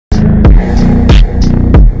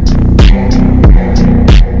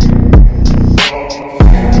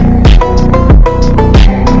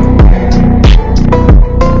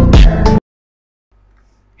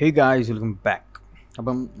Hey guys, welcome back.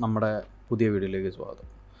 അപ്പം നമ്മുടെ പുതിയ വീഡിയോയിലേക്ക് സ്വാഗതം.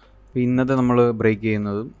 അപ്പോൾ ഇന്നത്തെ നമ്മൾ ബ്രേക്ക്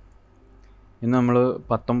ചെയ്യുന്നത് ഇന്ന് നമ്മൾ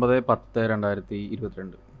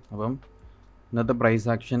 19/10/2022. അപ്പം ഇന്നത്തെ പ്രൈസ്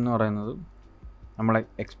ആക്ഷൻ എന്ന് പറയുന്നത് നമ്മൾ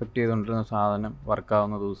എക്സ്പെക്റ്റ് ചെയ്തുകൊണ്ടിരുന്ന സാധനം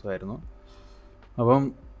വർക്കാവുന്ന ദിവസമായിരുന്നു. അപ്പം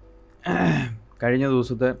കഴിഞ്ഞ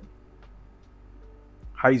ദിവസത്തെ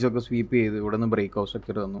ഹൈസൊക്കെ സ്വീപ്പ് ചെയ്ത് ഇവിടെ നിന്ന് ബ്രേക്ക് ഔട്ട്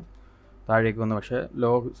സ്ട്രക്ചർ തന്നു, താഴേക്ക് വന്നു. പക്ഷേ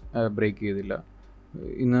ലോ ബ്രേക്ക് ചെയ്തില്ല.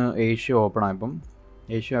 ഇന്ന് ഏഷ്യ ഓപ്പൺ ആയപ്പം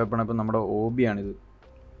നമ്മുടെ OB ആണിത്.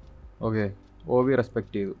 ഓക്കെ, OB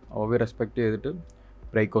റെസ്പെക്റ്റ് ചെയ്തിട്ട്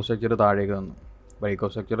ബ്രേക്ക് ഔട്ട് സ്ട്രക്ചർ താഴേക്ക് തന്നു. ബ്രേക്ക്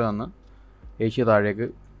ഔട്ട് സ്ട്രക്ചർ തന്ന് ഏഷ്യ താഴേക്ക്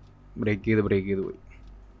ബ്രേക്ക് ചെയ്ത്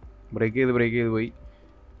പോയി.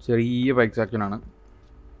 ചെറിയ പ്രൈസ് ആക്ഷനാണ്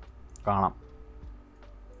കാണാം.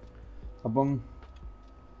 അപ്പം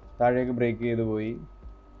താഴേക്ക് ബ്രേക്ക് ചെയ്ത് പോയി.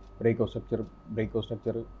 ബ്രേക്ക് ഔട്ട് സ്ട്രക്ചർ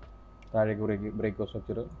താഴേക്ക് ബ്രേക്ക് ഔട്ട്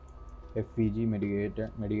സ്ട്രക്ചർ FEG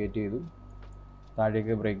മെഡിഗേറ്റ് ചെയ്തു.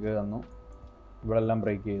 താഴേക്ക് ബ്രേക്ക് തന്നു. ഇവിടെല്ലാം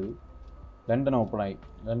ബ്രേക്ക് ചെയ്തു. ലണ്ടൻ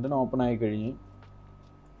ഓപ്പണായി കഴിഞ്ഞ്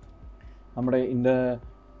നമ്മുടെ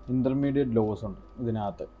ഇൻ്റർമീഡിയറ്റ് ലോസ് ഉണ്ട്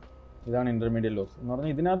ഇതിനകത്ത്. ഇതാണ് ഇൻ്റർമീഡിയറ്റ് ലോസ് എന്ന്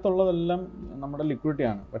പറഞ്ഞാൽ ഇതിനകത്തുള്ളതെല്ലാം നമ്മുടെ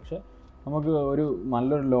ലിക്വിഡിറ്റിയാണ്. പക്ഷേ നമുക്ക് ഒരു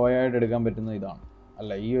നല്ലൊരു ലോ ആയിട്ട് എടുക്കാൻ പറ്റുന്നത് ഇതാണ്.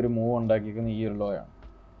 അല്ല, ഈ ഒരു മൂവ് ഉണ്ടാക്കിയിരിക്കുന്ന ഈ ഒരു ലോ ആണ്.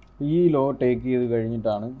 ഈ ലോ ടേക്ക് ചെയ്ത്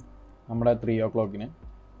കഴിഞ്ഞിട്ടാണ് നമ്മുടെ 3 o'clock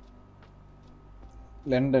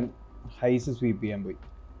ലണ്ടൻ ഹൈസ് സ്വീപ്പ് ചെയ്യാൻ പോയി.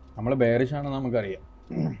 നമ്മൾ ബെയറിഷാണെന്ന് നമുക്കറിയാം.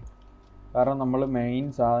 കാരണം നമ്മൾ മെയിൻ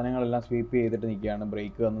സാധനങ്ങളെല്ലാം സ്വീപ്പ് ചെയ്തിട്ട് നിൽക്കുകയാണ്,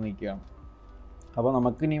 ബ്രേക്ക് വന്ന് നിൽക്കുകയാണ്. അപ്പോൾ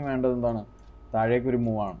നമുക്കിനി വേണ്ടത് എന്താണ്? താഴേക്കൊരു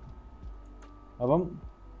മൂവാണ്. അപ്പം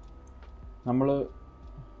നമ്മൾ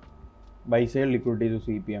ബൈസൈഡ് ലിക്വിഡിറ്റി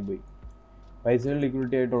സ്വീപ്പ് ചെയ്യാൻ പോയി. ബൈസൈഡ്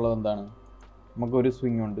ലിക്വിഡിറ്റി ആയിട്ടുള്ളത് എന്താണ്? നമുക്കൊരു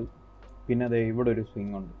സ്വിങ് ഉണ്ട്, പിന്നെ അതെ ഇവിടെ ഒരു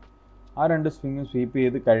സ്വിങ് ഉണ്ട്. ആ 2 സ്വിങ് സ്വീപ്പ്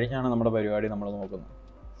ചെയ്ത് കഴിഞ്ഞാണ് നമ്മുടെ പരിപാടി നമ്മൾ നോക്കുന്നത്.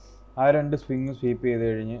 ആ 2 സ്വിങ് സ്വീപ്പ് ചെയ്ത്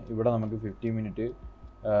കഴിഞ്ഞ് ഇവിടെ നമുക്ക് 50 മിനിറ്റ്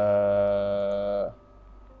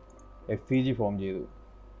FEG ഫോം ചെയ്തു.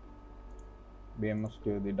 BMS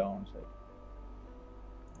to the down side.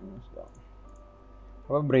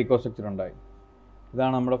 അപ്പോൾ ബ്രേക്ക് ഔട്ട് സ്ട്രക്ചർ ഉണ്ടായി.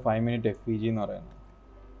 ഇതാണ് നമ്മുടെ 5 minute FEG എന്ന് പറയുന്നത്.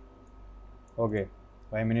 ഓക്കെ,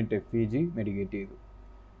 5 minute FEG മെഡിഗേറ്റ് ചെയ്തു.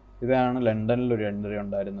 ഇതാണ് ലണ്ടനിൽ ഒരു എൻട്രി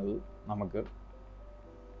ഉണ്ടായിരുന്നത്. നമുക്ക്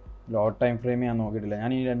ലോ ടൈം ഫ്രെയിം ഞാൻ നോക്കിയിട്ടില്ല.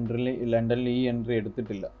 ഞാൻ ഈ ലണ്ടനിൽ ഈ എൻട്രി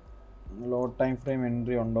എടുത്തിട്ടില്ല. ലോ ടൈം ഫ്രെയിം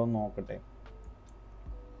എൻട്രി ഉണ്ടോ എന്ന് നോക്കട്ടെ.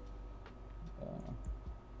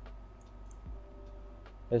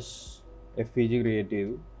 FEG ക്രിയേറ്റ്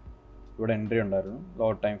ചെയ്തു. ഇവിടെ എൻട്രി ഉണ്ടായിരുന്നു. Law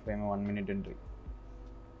time frame 1 minute entry.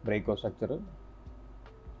 Break out structure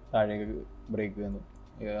താഴേക്ക് ബ്രേക്ക് ചെയ്യുന്നു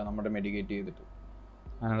നമ്മുടെ മെഡിഗേറ്റ് ചെയ്തിട്ട്.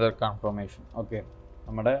 Another confirmation. ഓക്കെ,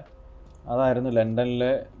 അതായിരുന്നു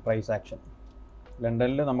ലണ്ടനിലെ പ്രൈസ് ആക്ഷൻ.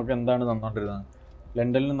 ലണ്ടനിൽ നമുക്ക് എന്താണ് തന്നുകൊണ്ടിരുന്നത്?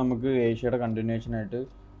 ലണ്ടനിൽ നമുക്ക് ഏഷ്യയുടെ കണ്ടിന്യൂഷനായിട്ട്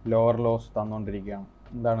ലോവർ ലോസ് തന്നുകൊണ്ടിരിക്കുകയാണ്.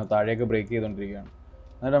 എന്താണ്? താഴേക്ക് ബ്രേക്ക് ചെയ്തുകൊണ്ടിരിക്കുകയാണ്.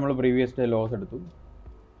 എന്നിട്ട് നമ്മൾ പ്രീവിയസ് ഡേ ലോസ് എടുത്തു.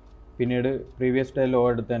 പിന്നീട് പ്രീവിയസ് ഡേ ലോ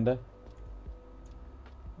എടുത്തതിൻ്റെ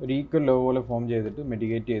ഒരു ഈക്വൽ ലോ പോലെ ഫോം ചെയ്തിട്ട്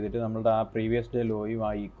മെഡിഗേറ്റ് ചെയ്തിട്ട് നമ്മളുടെ ആ പ്രീവിയസ് ഡേ ലോയും ആ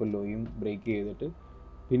ഈക്വൽ ലോയും ബ്രേക്ക് ചെയ്തിട്ട്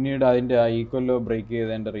പിന്നീട് അതിൻ്റെ ആ ഈക്വൽ ലോ ബ്രേക്ക്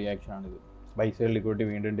ചെയ്തതിൻ്റെ റിയാക്ഷനാണിത്. ബൈസൈഡ് ലിക്വിഡിറ്റി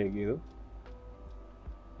വീണ്ടും ടേക്ക് ചെയ്തു.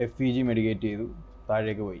 FEG മെഡിഗേറ്റ് ചെയ്തു,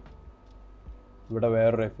 താഴേക്ക് പോയി. ഇവിടെ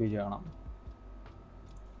വേറൊരു FEG കാണാം.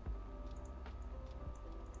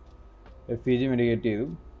 FEG മെഡിഗേറ്റ് ചെയ്തു,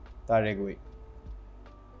 താഴേക്ക് പോയി.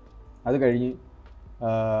 അത്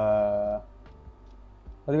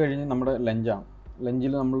കഴിഞ്ഞ് നമ്മുടെ ലഞ്ചാണ്.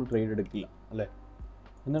 ലഞ്ചിൽ നമ്മൾ ട്രേഡ് എടുക്കില്ല അല്ലേ.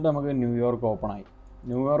 എന്നിട്ട് നമുക്ക് ന്യൂയോർക്ക് ഓപ്പൺ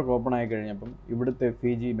ആയി കഴിഞ്ഞപ്പം ഇവിടുത്തെ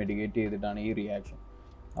FEG മെഡിഗേറ്റ് ചെയ്തിട്ടാണ് ഈ റിയാക്ഷൻ.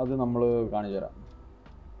 അത് നമ്മൾ കാണിച്ചു തരാം.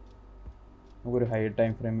 നമുക്കൊരു ഹൈ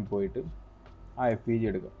ടൈം ഫ്രെയിമിൽ പോയിട്ട് ആ FEG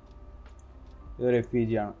എടുക്കാം. ഇതൊരു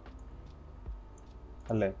FEG ആണ്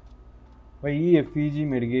അല്ലേ. അപ്പോൾ ഈ FEG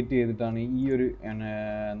മെഡിഗേറ്റ് ചെയ്തിട്ടാണ് ഈ ഒരു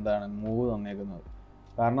മൂവ് തന്നേക്കുന്നത്.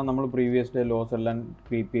 കാരണം നമ്മൾ പ്രീവിയസ് ഡേ ലോസ് എല്ലാം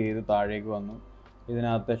ക്രീപ്പ് ചെയ്ത് താഴേക്ക് വന്നു.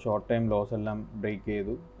 ഇതിനകത്തെ ഷോർട്ട് ടൈം ലോസ് എല്ലാം ബ്രേക്ക്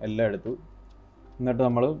ചെയ്തു, എല്ലാം എടുത്തു. എന്നിട്ട്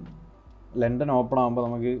നമ്മൾ ലണ്ടൻ ഓപ്പൺ ആകുമ്പോൾ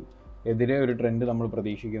നമുക്ക് എതിരെ ഒരു ട്രെൻഡ് നമ്മൾ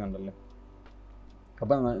പ്രതീക്ഷിക്കുന്നുണ്ടല്ലോ.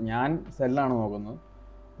 അപ്പം ഞാൻ സെല്ലാണ് നോക്കുന്നത്.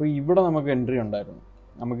 അപ്പോൾ ഇവിടെ നമുക്ക് എൻട്രി ഉണ്ടായിരുന്നു.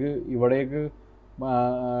 നമുക്ക് ഇവിടേക്ക്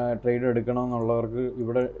ട്രേഡ് എടുക്കണമെന്നുള്ളവർക്ക്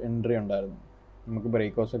ഇവിടെ എൻട്രി ഉണ്ടായിരുന്നു. നമുക്ക്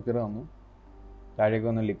ബ്രേക്ക് ഔട്ട് സ്ട്രക്ചർ തന്നു, താഴേക്ക്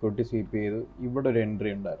വന്ന് ലിക്വിഡിറ്റി സ്വീപ്പ് ചെയ്ത് ഇവിടെ ഒരു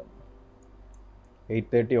എൻട്രി ഉണ്ടായിരുന്നു.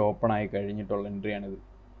 8:30 ഓപ്പൺ ആയി കഴിഞ്ഞിട്ടുള്ള എൻട്രിയാണിത്.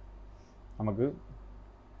 നമുക്ക്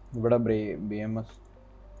ഇവിടെ BMS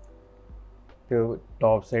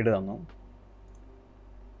ടോപ്പ് സൈഡ് തന്നു.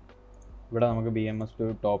 ഇവിടെ നമുക്ക് BMS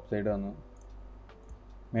ടോപ്പ് സൈഡ് തന്നു,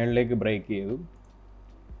 മേളിലേക്ക് ബ്രേക്ക് ചെയ്തു.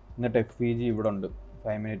 എന്നിട്ട് FEG ഇവിടെ ഉണ്ട്,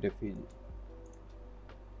 5 minute FEG.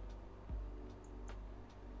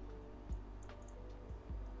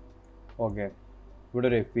 ഓക്കെ, ഇവിടെ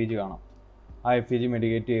ഒരു FEG കാണാം. ആ FEG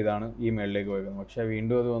മെഡിഗേറ്റ് ചെയ്താണ് ഈ മേളിലേക്ക് പോയത്. പക്ഷേ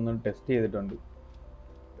വീണ്ടും അത് ഒന്ന് ടെസ്റ്റ് ചെയ്തിട്ടുണ്ട്.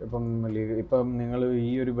 ഇപ്പം നിങ്ങൾ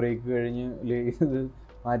ഈ ഒരു ബ്രേക്ക് കഴിഞ്ഞ് ഇത്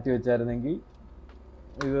മാറ്റി വെച്ചായിരുന്നെങ്കിൽ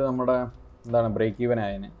ഇത് നമ്മുടെ എന്താണ് ബ്രേക്ക് ഈവൻ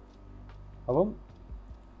ആയതിന്. അപ്പം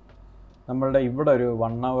നമ്മളുടെ ഇവിടെ ഒരു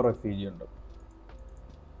 1 hour എഫ്ഇജി ഉണ്ട്.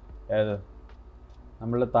 ഏത്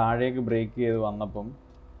നമ്മൾ താഴേക്ക് ബ്രേക്ക് ചെയ്ത് വന്നപ്പം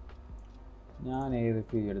ഞാൻ ഏത്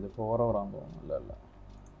എഫ്ഇജി എടുത്ത് 4 hour ആണെന്ന് തോന്നുന്നു. അല്ല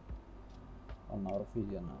 1 hour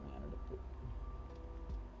എഫ്ഇജി എന്നാണ് ഞാൻ എടുത്തത്.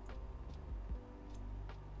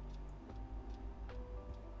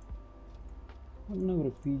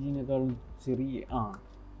 എഫ്ഇജിനേക്കാളും ചെറിയ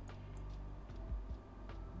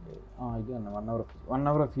ഇത് തന്നെ 1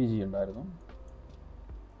 hour എഫ്ഇജി ഉണ്ടായിരുന്നു.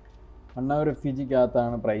 1 hour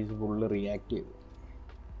എഫ്ഇജിക്കകത്താണ് പ്രൈസ് ഫുള്ള് റിയാക്ട് ചെയ്തത്.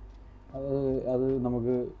 അത്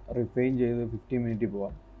നമുക്ക് റിഫൈൻ ചെയ്ത് 50 മിനിറ്റ്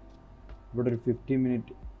പോവാം. ഇവിടെ ഒരു 50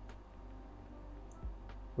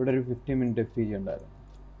 മിനിറ്റ് എഫ്ഇജി ഉണ്ടായിരുന്നു.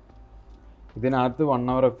 ഇതിനകത്ത് 1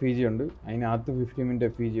 hour എഫ്ഇജി ഉണ്ട്, അതിനകത്ത് 50 മിനിറ്റ്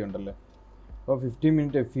എഫ്ഇജി ഉണ്ടല്ലോ. അപ്പോൾ 50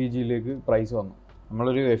 മിനിറ്റ് എഫ്ഇജിയിലേക്ക് പ്രൈസ് വന്നു.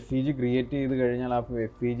 നമ്മളൊരു എഫ്ഇജി ക്രിയേറ്റ് ചെയ്ത് കഴിഞ്ഞാൽ ആ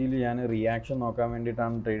എഫ്ഇജിയിൽ ഞാൻ റിയാക്ഷൻ നോക്കാൻ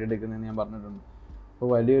വേണ്ടിയിട്ടാണ് ട്രേഡ് എടുക്കുന്നതെന്ന് ഞാൻ പറഞ്ഞിട്ടുണ്ട്. അപ്പോൾ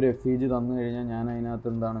വലിയൊരു എഫ്ഇജി തന്നു കഴിഞ്ഞാൽ ഞാൻ അതിനകത്ത്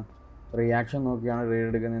എന്താണ് റിയാക്ഷൻ നോക്കിയാണ് ട്രേഡ്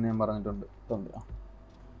എടുക്കുന്നതെന്ന് ഞാൻ പറഞ്ഞിട്ടുണ്ട്.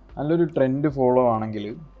 നല്ലൊരു ട്രെൻഡ് ഫോളോ ആണെങ്കിൽ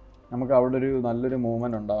നമുക്ക് അവിടെ ഒരു നല്ലൊരു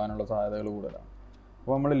മൂവ്മെൻറ്റ് ഉണ്ടാകാനുള്ള സാധ്യതകൾ കൂടുതലാണ്.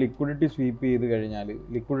 അപ്പോൾ നമ്മൾ ലിക്വിഡിറ്റി സ്വീപ്പ് ചെയ്ത് കഴിഞ്ഞാൽ,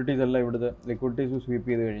 ലിക്വിഡിറ്റീസ് എല്ലാം ഇവിടുത്തെ ലിക്വിഡിറ്റീസ് സ്വീപ്പ്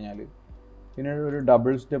ചെയ്ത് കഴിഞ്ഞാൽ പിന്നെ ഒരു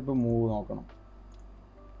ഡബിൾ സ്റ്റെപ്പ് മൂവ് നോക്കണം.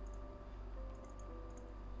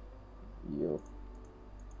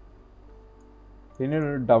 പിന്നെ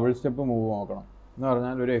ഒരു ഡബിൾ സ്റ്റെപ്പ് മൂവ് നോക്കണം എന്ന്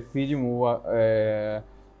പറഞ്ഞാൽ ഒരു എഫ്ഇജി മൂവ്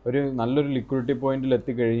ഒരു നല്ലൊരു ലിക്വിഡിറ്റി പോയിന്റിൽ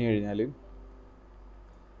എത്തിക്കഴിഞ്ഞ് കഴിഞ്ഞാൽ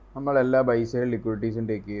നമ്മളെല്ലാ ബൈസൈഡ് ലിക്വിഡിറ്റീസും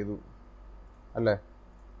ടേക്ക് ചെയ്തു അല്ലേ.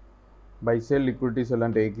 ബൈസൈഡ് ലിക്വിഡിറ്റീസ്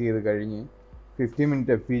എല്ലാം ടേക്ക് ചെയ്ത് കഴിഞ്ഞ് 50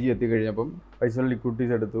 മിനിറ്റ് എഫ്ഇജി എത്തിക്കഴിഞ്ഞപ്പം ബൈസൈഡ്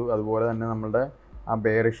ലിക്വിഡിറ്റീസ് എടുത്തു. അതുപോലെ തന്നെ നമ്മളുടെ ആ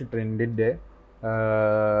bearish ട്രെൻഡിൻ്റെ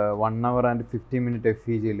 1 hour and 50 minute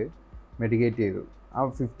എഫ്ഇജിയിൽ medicate ചെയ്തു. ആ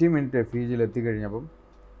 50 മിനിറ്റ് എഫ്ഇജിയിൽ എത്തിക്കഴിഞ്ഞപ്പം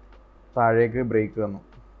താഴേക്ക് ബ്രേക്ക്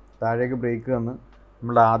വന്നു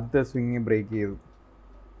നമ്മുടെ ആദ്യത്തെ സ്വിങ് ബ്രേക്ക് ചെയ്തു.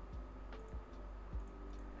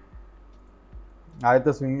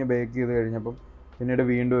 ആദ്യത്തെ സ്വിങ് ബ്രേക്ക് ചെയ്ത് കഴിഞ്ഞപ്പം പിന്നീട്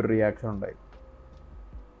വീണ്ടും ഒരു റിയാക്ഷൻ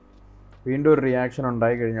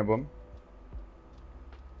ഉണ്ടായി കഴിഞ്ഞപ്പം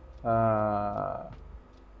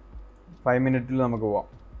 5 മിനിറ്റിൽ നമുക്ക് പോവാം.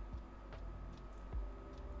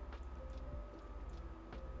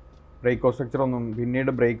 ബ്രേക്ക് സ്ട്രക്ചർ ഒന്നും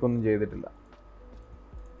പിന്നീട് ബ്രേക്ക് ഒന്നും ചെയ്തിട്ടില്ല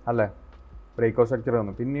അല്ലേ. ബ്രേക്ക് സ്ട്രക്ചർ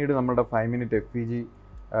വന്നു. പിന്നീട് നമ്മുടെ 5 മിനിറ്റ് എഫ്ഇജി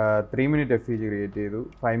 3 മിനിറ്റ് എഫ്ഇജി ക്രിയേറ്റ് ചെയ്തു.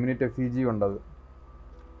 5 മിനിറ്റ് എഫ്ഇജി ഉണ്ടത്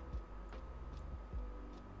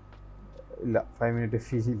ഇല്ല, 5 മിനിറ്റ്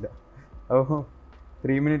എഫ്ഇജി ഇല്ല. അപ്പോൾ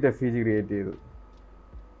 3 മിനിറ്റ് എഫ്ഇജി ക്രിയേറ്റ് ചെയ്തു.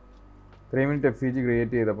 3 മിനിറ്റ് എഫ്ഇജി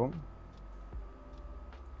ക്രിയേറ്റ് ചെയ്തപ്പം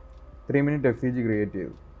 3 മിനിറ്റ് എഫ്ഇജി ക്രിയേറ്റ്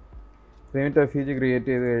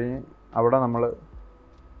ചെയ്ത് കഴിഞ്ഞ് അവിടെ നമ്മൾ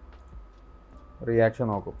റിയാക്ഷൻ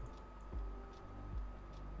നോക്കും.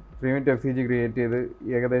 3 മിനിറ്റ് എഫ്ഇജി ക്രിയേറ്റ് ചെയ്ത്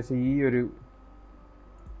ഏകദേശം ഈ ഒരു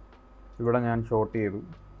ഇവിടെ ഞാൻ ഷോർട്ട് ചെയ്തു.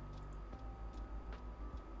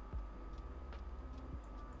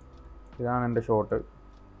 ഇതാണ് എൻ്റെ ഷോർട്ട്.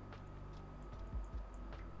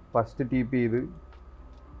 ഫസ്റ്റ് ടീപ്പ് ചെയ്ത്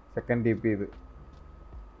സെക്കൻഡ് ടീപ്പ് ചെയ്ത്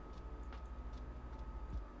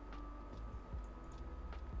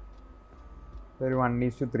ഒരു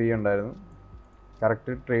 1:3 ഉണ്ടായിരുന്നു.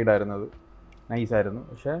 കറക്റ്റ് ട്രേഡായിരുന്നു, അത് നൈസായിരുന്നു.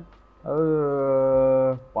 പക്ഷേ അത്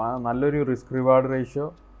നല്ലൊരു റിസ്ക് റിവാർഡ് റേഷ്യോ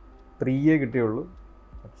 3 കിട്ടിയുള്ളൂ.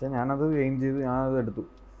 പക്ഷേ ഞാനത് എയിം ചെയ്ത് ഞാനത് എടുത്തു.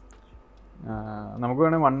 നമുക്ക്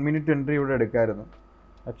വേണമെങ്കിൽ 1 മിനിറ്റ് എൻട്രി ഇവിടെ എടുക്കാമായിരുന്നു.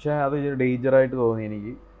 പക്ഷേ അത് ഡേഞ്ചറായിട്ട് തോന്നി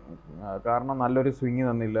എനിക്ക്. കാരണം നല്ലൊരു സ്വിങ്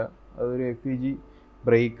തന്നില്ല. അതൊരു എഫ്ഇജി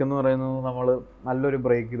ബ്രേക്ക് എന്ന് പറയുന്നത് നമ്മൾ നല്ലൊരു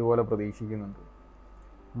ബ്രേക്ക് ഇതുപോലെ പ്രതീക്ഷിക്കുന്നുണ്ട്.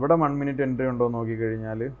 ഇവിടെ 1 മിനിറ്റ് എൻട്രി ഉണ്ടോ എന്ന്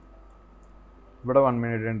നോക്കിക്കഴിഞ്ഞാൽ ഇവിടെ 1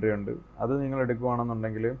 മിനിറ്റ് എൻട്രി ഉണ്ട്. അത് നിങ്ങൾ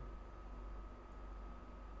എടുക്കുകയാണെന്നുണ്ടെങ്കിൽ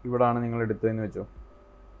ഇവിടാണ് നിങ്ങൾ എടുത്തതെന്ന് വെച്ചോ,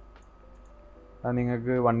 അത്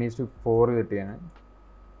നിങ്ങൾക്ക് 1:4 കിട്ടിയാണ്.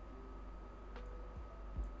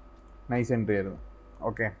 നൈസ് എൻട്രി ആയിരുന്നു.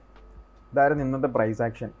 ഓക്കെ, ഇതായിരുന്നു ഇന്നത്തെ പ്രൈസ്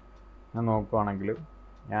ആക്ഷൻ. ഞാൻ നോക്കുകയാണെങ്കിൽ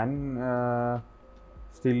ഞാൻ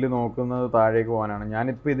സ്റ്റില്ല് നോക്കുന്നത് താഴേക്ക് പോകാനാണ്.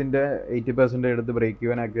 ഞാനിപ്പോൾ ഇതിൻ്റെ 80% എടുത്ത് ബ്രേക്ക്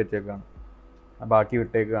ഈവൻ ആക്കി വെച്ചേക്കാണ്, ബാക്കി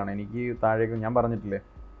വിട്ടേക്കാണ്. എനിക്ക് താഴേക്ക് ഞാൻ പറഞ്ഞിട്ടില്ലേ,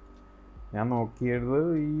 ഞാൻ നോക്കിയത്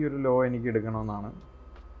ഈ ഒരു ലോ എനിക്ക് എടുക്കണമെന്നാണ്.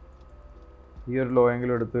 ഈ ഒരു ലോ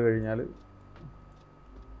എങ്കിലും എടുത്തു കഴിഞ്ഞാൽ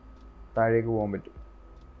താഴേക്ക് പോകാൻ പറ്റും.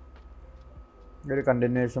 ഒരു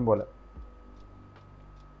കണ്ടിന്യൂവേഷൻ പോലെ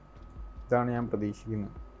ഇതാണ് ഞാൻ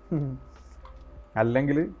പ്രതീക്ഷിക്കുന്നത്.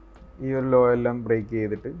 അല്ലെങ്കിൽ ഈ ഒരു ലോ എല്ലാം ബ്രേക്ക്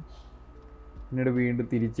ചെയ്തിട്ട് പിന്നീട് വീണ്ടും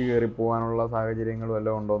തിരിച്ച് കയറി പോകാനുള്ള സാഹചര്യങ്ങളും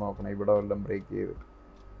എല്ലാം ഉണ്ടോ നോക്കണം. ഇവിടെ എല്ലാം ബ്രേക്ക് ചെയ്തിട്ട്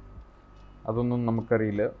അതൊന്നും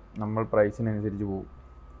നമുക്കറിയില്ല. നമ്മൾ പ്രൈസിനനുസരിച്ച് പോകും.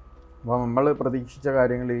 അപ്പോൾ നമ്മൾ പ്രതീക്ഷിച്ച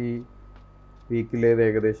കാര്യങ്ങൾ ഈ വീക്കിലേത്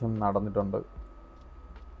ഏകദേശം നടന്നിട്ടുണ്ട്.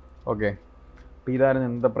 ഓക്കെ, അപ്പോൾ ഇതായിരുന്നു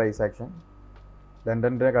ഇന്നത്തെ പ്രൈസ് ആക്ഷൻ.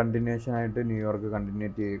 ലണ്ടൻ്റെ കണ്ടിന്യൂഷൻ ആയിട്ട് ന്യൂയോർക്ക്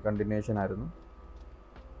കണ്ടിന്യൂഷൻ ആയിരുന്നു,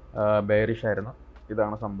 ബെയറിഷ് ആയിരുന്നു.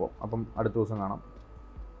 ഇതാണ് സംഭവം. അപ്പം അടുത്ത ദിവസം കാണാം.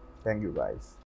 Thank you guys.